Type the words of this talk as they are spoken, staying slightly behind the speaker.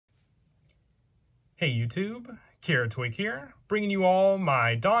Hey YouTube, Kira Twig here, bringing you all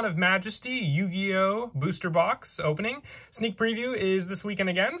my Dawn of Majesty Yu-Gi-Oh! Booster Box opening. Sneak preview is this weekend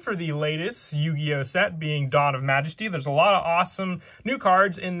again for the latest Yu-Gi-Oh! Set, being Dawn of Majesty. There's a lot of awesome new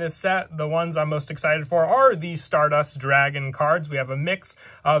cards in this set. The ones I'm most excited for are the Stardust Dragon cards. We have a mix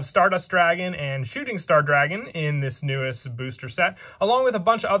of Stardust Dragon and Shooting Star Dragon in this newest booster set, along with a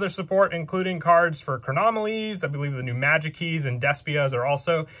bunch of other support, including cards for Chronomalies. I believe the new Magic Keys and Despias are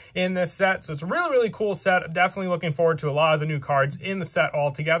also in this set. So it's a really cool set. I'm definitely looking forward to a lot of the new cards in the set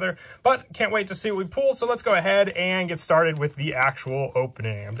altogether, but can't wait to see what we pull. So let's go ahead and get started with the actual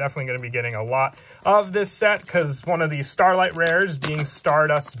opening. I'm definitely going to be getting a lot of this set because one of the Starlight rares, being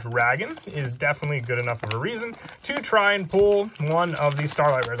Stardust Dragon, is definitely good enough of a reason to try and pull one of these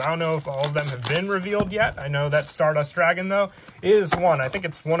Starlight rares. I don't know if all of them have been revealed yet. I know that Stardust Dragon, though, is one. I think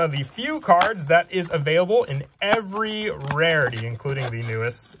it's one of the few cards that is available in every rarity, including the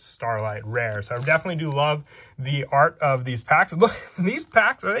newest Starlight rare. So I definitely do love the art of these packs. Look, these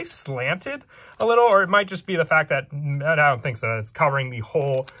packs, are they slanted a little? Or it might just be the fact that, I don't think so, it's covering the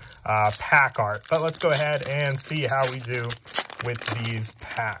whole pack art. But let's go ahead and see how we do with these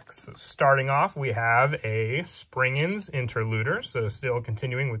packs. So starting off, we have a Spring-Ins Interluder. So still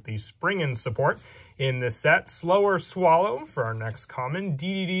continuing with the Spring-Ins support in this set. Slower Swallow for our next common.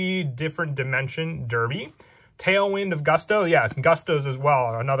 DDD Different Dimension Derby. Tailwind of Gusto. Yeah, Gustos as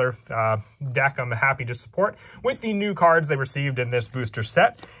well. Another deck I'm happy to support with the new cards they received in this booster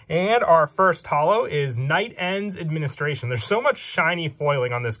set. And our first holo is Night Ends Administration. There's so much shiny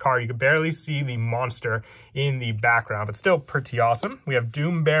foiling on this card, you can barely see the monster in the background, but still pretty awesome. We have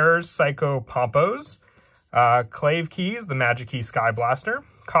Doom Bearers Psycho Pompos, Clave Keys, the Magic Key Sky Blaster,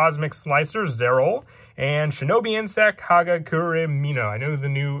 Cosmic Slicer Zerol, and Shinobi Insect Hagakure Mino. I know the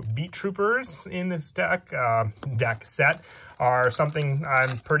new Beat Troopers in this deck set are something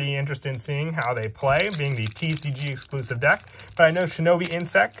I'm pretty interested in seeing how they play, being the TCG exclusive deck. But I know Shinobi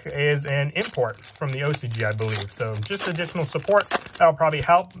Insect is an import from the OCG, I believe. So just additional support that'll probably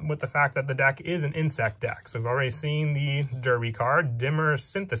help with the fact that the deck is an insect deck. So we've already seen the Derby card. Dimmer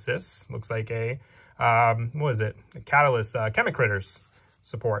Synthesis looks like a what is it? A Catalyst Chemicritters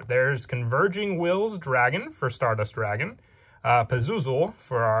support. There's Converging Wills Dragon for Stardust Dragon, Pazuzu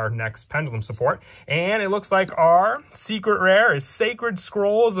for our next Pendulum support, and it looks like our secret rare is Sacred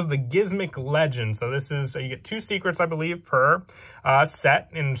Scrolls of the Gizmic Legend. So this is, you get 2 secrets, I believe, per set,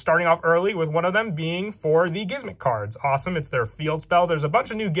 and starting off early with one of them being for the Gizmic cards. Awesome, it's their field spell. There's a bunch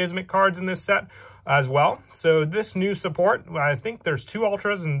of new Gizmic cards in this set as well. So this new support, I think there's 2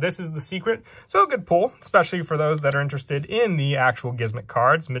 ultras and this is the secret. So a good pull, especially for those that are interested in the actual Gizmic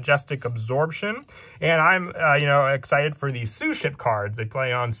cards. Majestic Absorption. And I'm, excited for the Suship cards. They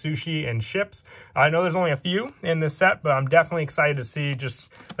play on sushi and ships. I know there's only a few in this set, but I'm definitely excited to see just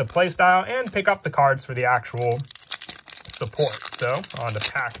the play style and pick up the cards for the actual support. So on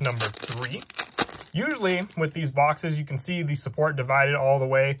to pack number 3. Usually with these boxes, you can see the support divided all the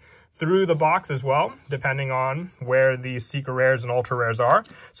way through the box as well, depending on where the secret rares and ultra rares are.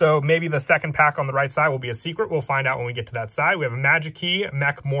 So maybe the second pack on the right side will be a secret. We'll find out when we get to that side. We have a Magic Key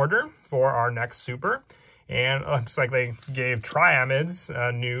Mech Mortar for our next super. And it looks like they gave Triamids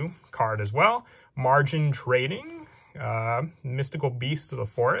a new card as well. Margin Trading, Mystical Beast of the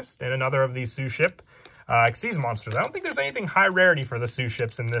Forest, and another of these Suship Xyz monsters. I don't think there's anything high rarity for the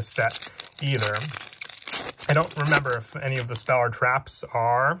Suships in this set either. I don't remember if any of the spell or traps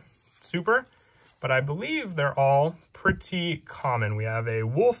are super, but I believe they're all pretty common. We have a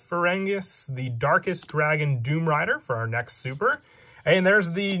Wolf Ferengus, the Darkest Dragon Doom Rider for our next super. And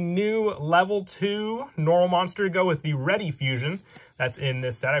there's the new level 2 normal monster to go with the Ready Fusion that's in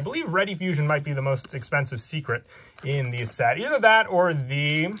this set. I believe Ready Fusion might be the most expensive secret in the set. Either that or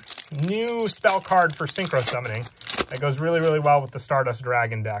the new spell card for Synchro Summoning. That goes really well with the Stardust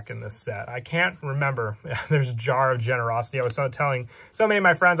Dragon deck in this set. I can't remember. There's Jar of Generosity. I was telling so many of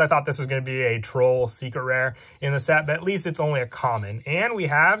my friends I thought this was going to be a troll secret rare in the set, but at least it's only a common. And we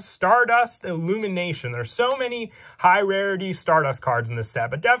have Stardust Illumination. There's so many high rarity Stardust cards in this set,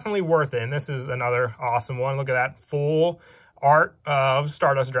 but definitely worth it. And this is another awesome one. Look at that full art of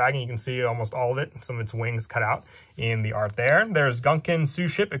Stardust Dragon. You can see almost all of it, some of its wings cut out in the art there. There's Gunkin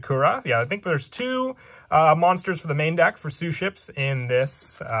Suship Ikura. Yeah, I think there's 2 monsters for the main deck for Suships in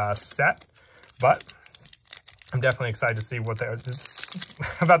this set, but I'm definitely excited to see what they're... I'm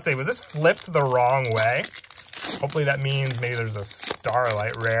about to say, was this flipped the wrong way? Hopefully that means maybe there's a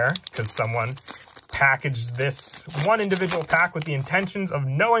Starlight rare, because someone packaged this one individual pack with the intentions of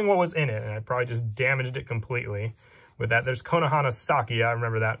knowing what was in it, and I probably just damaged it completely with that. There's Konohana Sakuya. I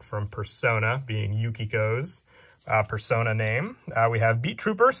remember that from Persona, being Yukiko's persona name. We have Beat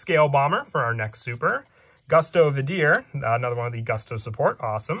Trooper, Scale Bomber for our next super. Gusto Vidir, another one of the Gusto support,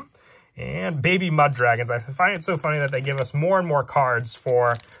 awesome. And Baby Mud Dragons. I find it so funny that they give us more and more cards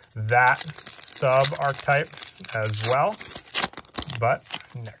for that sub-archetype as well. But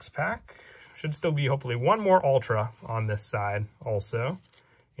next pack should still be hopefully one more Ultra on this side also.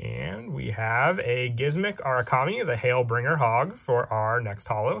 And we have a Gizmic Arakami, the Hailbringer Hog, for our next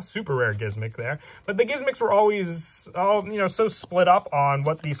holo. Super rare Gizmic there. But the Gizmics were always, so split up on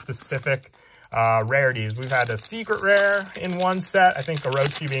what these specific rarities. We've had a secret rare in one set. I think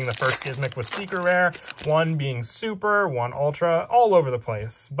Orochi being the first Gizmic was secret rare. One being super, one ultra, all over the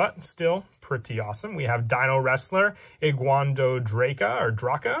place. But still pretty awesome. We have Dino Wrestler, Iguando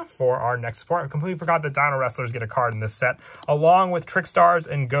Draka for our next support. I completely forgot that Dino Wrestlers get a card in this set, along with Trickstars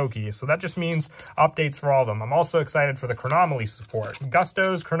and Goki. So that just means updates for all of them. I'm also excited for the Chronomaly support.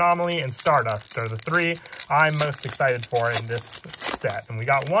 Gustos, Chronomaly, and Stardust are the three I'm most excited for in this set. And we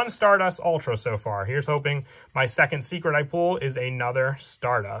got one Stardust Ultra so far. Here's hoping my second secret I pull is another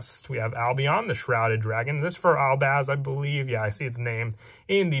Stardust. We have Albion, the Shrouded Dragon. This for Albaz, I believe. Yeah, I see its name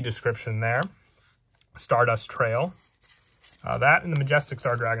in the description there. Stardust Trail. That and the Majestic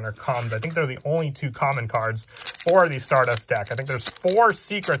Star Dragon are commons. I think they're the only two common cards for the Stardust deck. I think there's 4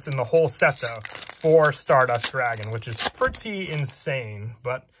 secrets in the whole set, though, for Stardust Dragon, which is pretty insane.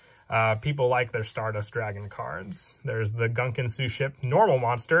 But people like their Stardust Dragon cards. There's the Gunkin Suship normal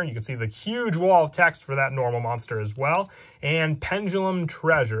monster. You can see the huge wall of text for that normal monster as well. And Pendulum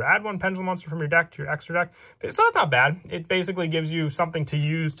Treasure. Add 1 Pendulum monster from your deck to your extra deck. So it's not bad. It basically gives you something to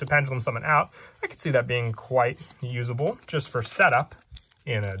use to Pendulum Summon out. I could see that being quite usable just for setup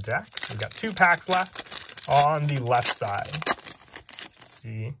in a deck. So we've got 2 packs left on the left side. Let's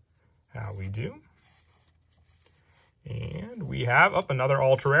see how we do. And we have up another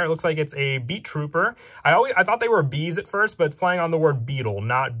ultra rare. It looks like it's a Beat Trooper. I thought they were Bs at first, but it's playing on the word beetle,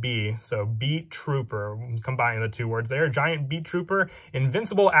 not bee. So Beat Trooper, combining the 2 words there. Giant Beat Trooper,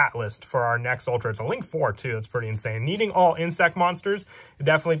 Invincible Atlas for our next ultra. It's a Link 4 too. That's pretty insane. Needing all insect monsters, it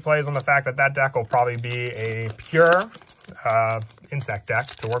definitely plays on the fact that that deck will probably be a pure insect deck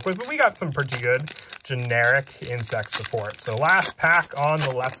to work with. But we got some pretty good generic insect support. So last pack on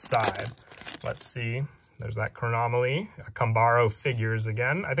the left side. Let's see. There's that Chronomaly, Kambaro Figures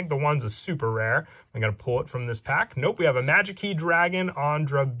again. I think the one's a super rare. I'm going to pull it from this pack. Nope, we have a Magic Key Dragon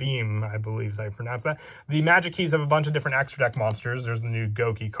Andra Beam, I believe is how you pronounce that. The Magic Keys have a bunch of different extra deck monsters. There's the new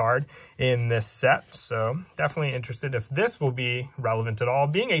Goki card in this set, so definitely interested if this will be relevant at all.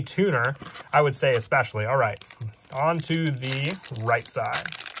 Being a tuner, I would say especially. All right, on to the right side.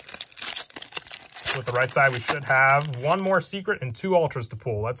 With the right side, we should have 1 more secret and 2 ultras to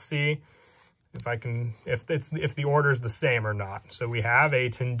pull. Let's see if the order's the same or not. So we have a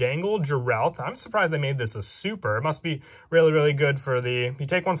Tindangle Jirelth. I'm surprised they made this a super. It must be really, really good for the, you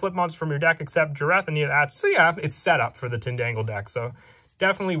take 1 flip monster from your deck except Jirelth and you add, so yeah, it's set up for the Tindangle deck. So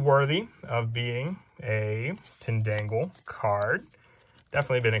definitely worthy of being a Tindangle card.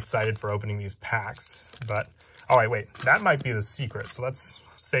 Definitely been excited for opening these packs, but, oh wait, that might be the secret. So let's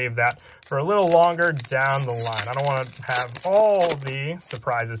save that for a little longer down the line. I don't want to have all the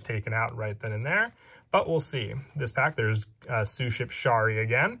surprises taken out right then and there, but we'll see. This pack, there's Suship Shari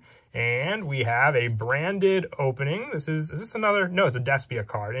again, and we have a branded opening. Is this another? No, it's a Despia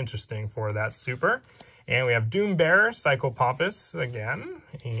card. Interesting for that super. And we have Doombearer, Psychopompous again,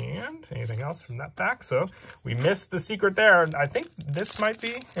 and anything else from that pack. So we missed the secret there. I think this might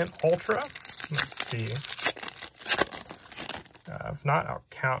be an Ultra. Let's see. If not, I'll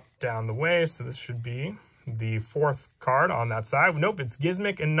count down the way. So this should be the 4th card on that side. Nope, it's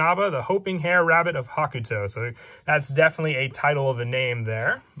Gizmic and Naba, the Hoping Hare Rabbit of Hakuto. So that's definitely a title of a name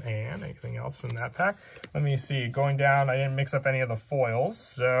there. And anything else from that pack? Let me see. Going down, I didn't mix up any of the foils.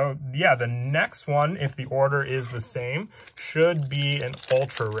 So yeah, the next one, if the order is the same, should be an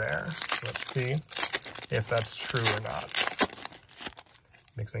ultra rare. Let's see if that's true or not.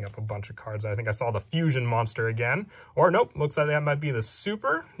 Mixing up a bunch of cards. I think I saw the Fusion Monster again. Or nope, looks like that might be the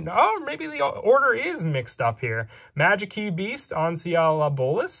Super. No, maybe the order is mixed up here. Magic Key Beast, Anciala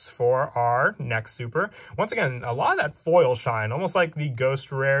Bolas for our next Super. Once again, a lot of that foil shine, almost like the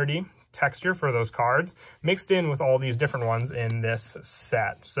Ghost Rarity texture for those cards, mixed in with all these different ones in this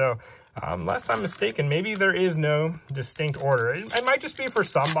set. So, unless I'm mistaken, maybe there is no distinct order. It might just be for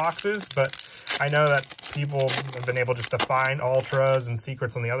some boxes, but I know that people have been able just to find ultras and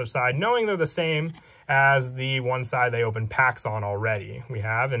secrets on the other side, knowing they're the same as the one side they opened packs on already. We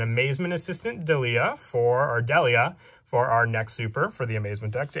have an Amazement Assistant Delia for our next super for the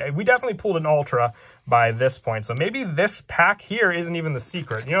Amazement deck. We definitely pulled an Ultra by this point, so maybe this pack here isn't even the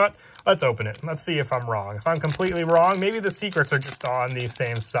secret. You know what? Let's open it. Let's see if I'm wrong. If I'm completely wrong, maybe the secrets are just on the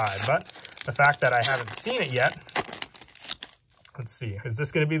same side, but the fact that I haven't seen it yet, let's see. Is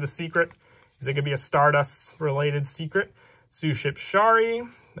this going to be the secret? Is it going to be a Stardust-related secret? Suship Shari,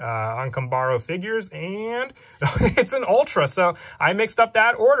 Ankambaro figures, and it's an Ultra, so I mixed up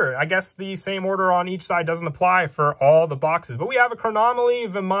that order. I guess the same order on each side doesn't apply for all the boxes, but we have a Chronomaly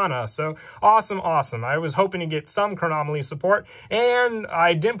Vimana, so awesome. I was hoping to get some Chronomaly support, and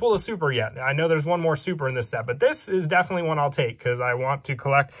I didn't pull a super yet. I know there's one more super in this set, but this is definitely one I'll take because I want to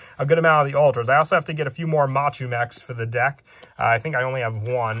collect a good amount of the Ultras. I also have to get a few more Machu mechs for the deck. I think I only have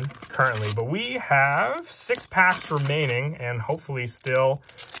one currently, but we have 6 packs remaining, and hopefully still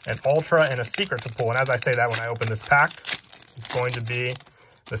an Ultra and a secret to pull. And as I say that, when I open this pack, it's going to be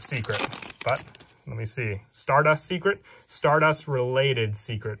the secret. But let me see. Stardust secret, Stardust related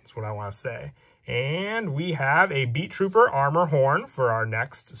secret is what I want to say. And we have a Beat Trooper Armor Horn for our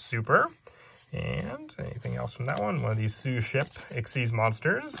next super. And anything else from that one? One of these Suship Xyz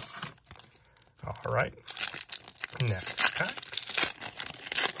monsters. All right. Next pack.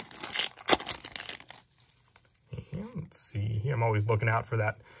 And let's see. I'm always looking out for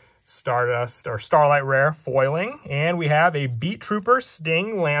that Stardust or Starlight Rare foiling. And we have a Beat Trooper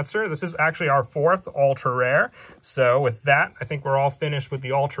Sting Lancer. This is actually our 4th Ultra Rare. So with that, I think we're all finished with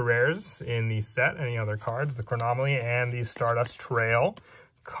the Ultra Rares in the set. Any other cards? The Chronomaly and the Stardust Trail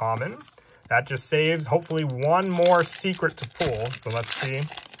common. That just saves hopefully one more secret to pull. So let's see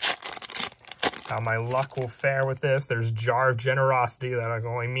how my luck will fare with this. There's Jar of Generosity. That can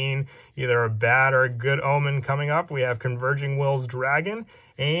only mean either a bad or a good omen coming up. We have Converging Wills Dragon.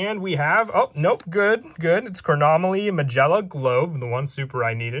 And we have, oh, nope, good. It's Chronomaly Magella Globe, the one super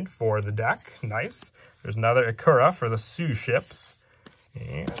I needed for the deck. Nice. There's another Ikura for the Suships.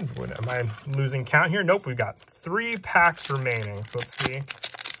 And what, am I losing count here? Nope, we've got 3 packs remaining. So let's see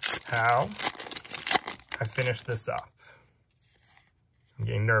how I finish this up. I'm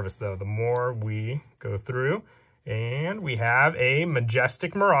getting nervous, though, the more we go through. And we have a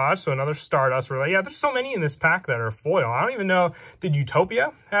Majestic Mirage, so another Stardust relay. Yeah, there's so many in this pack that are foil. I don't even know, did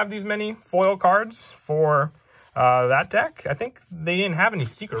Utopia have these many foil cards for that deck? I think they didn't have any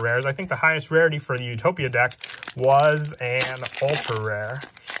secret rares. I think the highest rarity for the Utopia deck was an Ultra Rare.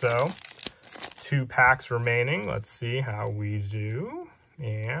 So, 2 packs remaining. Let's see how we do.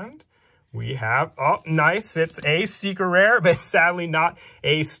 And we have, oh, nice. It's a secret rare, but sadly not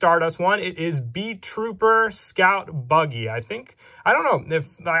a Stardust one. It is Beat Trooper Scout Buggy. I don't know if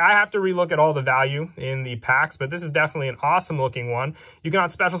I have to relook at all the value in the packs, but this is definitely an awesome looking one. You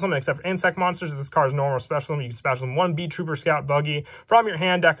cannot special summon except for insect monsters. If this card is normal special summon, you can special summon 1 Beat Trooper Scout Buggy from your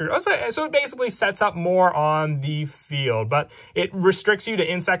hand deck. So it basically sets up more on the field, but it restricts you to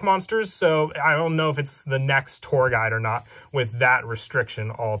insect monsters. So I don't know if it's the next tour guide or not with that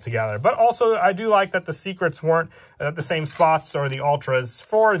restriction altogether. But also, I do like that the secrets weren't at the same spots or the Ultras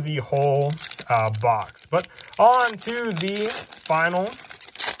for the whole box. But on to the final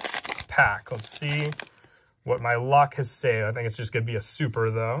pack. Let's see what my luck has saved. I think it's just going to be a super,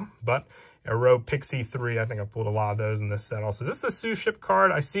 though. But a Rogue Pixie 3, I think I pulled a lot of those in this set also. Is this the Suship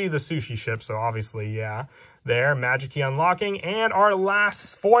card? I see the Sushi ship, so obviously, yeah. There, Magic Key unlocking. And our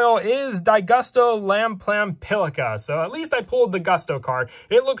last foil is Daigusto Lamplam Pilica. So at least I pulled the Gusto card.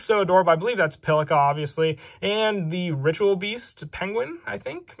 It looks so adorable. I believe that's Pilica, obviously. And the Ritual Beast Penguin, I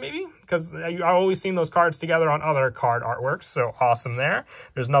think, maybe? Because I've always seen those cards together on other card artworks. So awesome there.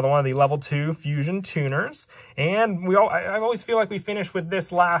 There's another one of the level 2 Fusion Tuners. And I always feel like we finish with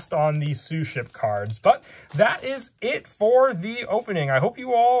this last on the Suship cards. But that is it for the opening. I hope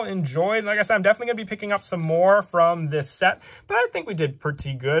you all enjoyed. Like I said, I'm definitely going to be picking up some more from this set, but I think we did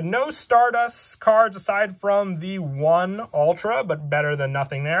pretty good. No Stardust cards aside from the 1 Ultra, but better than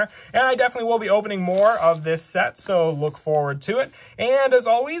nothing there. And I definitely will be opening more of this set, so look forward to it. And as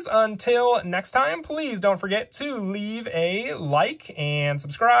always, until next time, please don't forget to leave a like and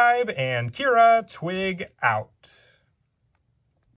subscribe, and Kira Twig out.